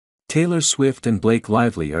Taylor Swift and Blake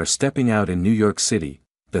Lively are stepping out in New York City.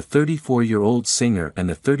 The 34-year-old singer and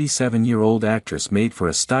the 37-year-old actress made for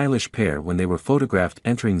a stylish pair when they were photographed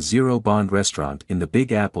entering Zero Bond restaurant in the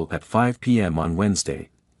Big Apple at 5 p.m. on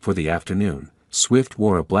Wednesday. For the afternoon, Swift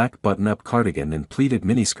wore a black button-up cardigan and pleated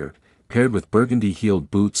miniskirt, paired with burgundy-heeled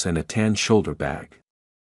boots and a tan shoulder bag.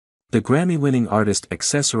 The Grammy-winning artist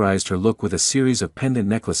accessorized her look with a series of pendant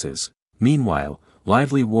necklaces. Meanwhile,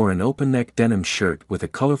 Lively wore an open-neck denim shirt with a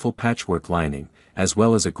colorful patchwork lining, as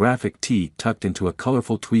well as a graphic tee tucked into a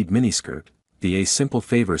colorful tweed miniskirt. The A Simple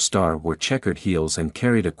Favor star wore checkered heels and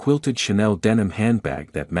carried a quilted Chanel denim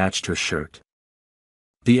handbag that matched her shirt.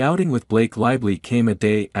 The outing with Blake Lively came a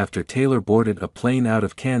day after Taylor boarded a plane out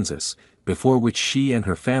of Kansas, before which she and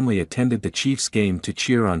her family attended the Chiefs game to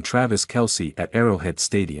cheer on Travis Kelce at Arrowhead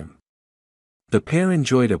Stadium. The pair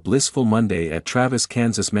enjoyed a blissful Monday at Travis'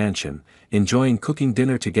 Kansas mansion, enjoying cooking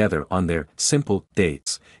dinner together on their simple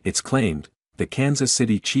dates. It's claimed, the Kansas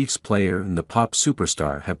City Chiefs player and the pop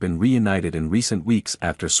superstar have been reunited in recent weeks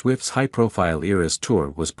after Swift's high-profile Eras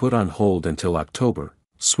tour was put on hold until October.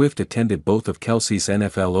 Swift attended both of Kelce's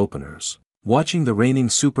NFL openers, watching the reigning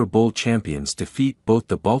Super Bowl champions defeat both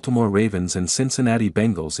the Baltimore Ravens and Cincinnati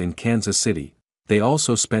Bengals in Kansas City. They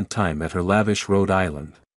also spent time at her lavish Rhode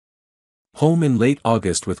Island home in late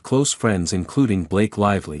August with close friends including Blake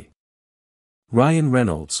Lively, Ryan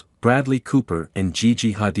Reynolds, Bradley Cooper and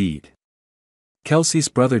Gigi Hadid. Kelce's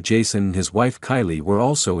brother Jason and his wife Kylie were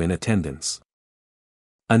also in attendance.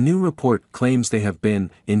 A new report claims they have been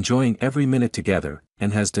enjoying every minute together,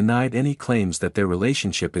 and has denied any claims that their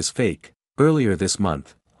relationship is fake. Earlier this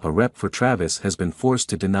month, a rep for Travis has been forced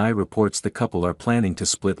to deny reports the couple are planning to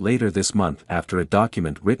split later this month after a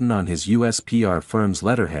document written on his US PR firm's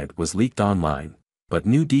letterhead was leaked online, but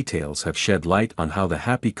new details have shed light on how the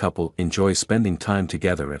happy couple enjoy spending time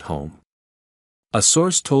together at home. A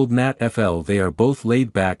source told NatFL they are both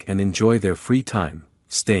laid back and enjoy their free time.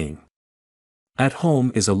 Staying at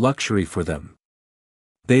home is a luxury for them.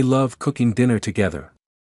 They love cooking dinner together.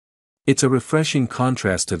 It's a refreshing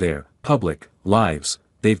contrast to their public lives.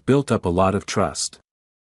 They've built up a lot of trust.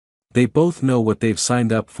 They both know what they've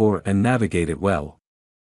signed up for and navigate it well.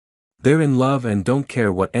 They're in love and don't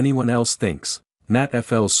care what anyone else thinks,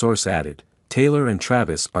 NatFL's source added. Taylor and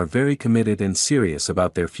Travis are very committed and serious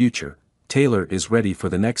about their future. Taylor is ready for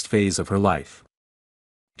the next phase of her life.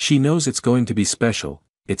 She knows it's going to be special.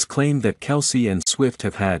 It's claimed that Kelce and Swift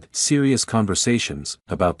have had serious conversations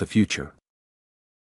about the future.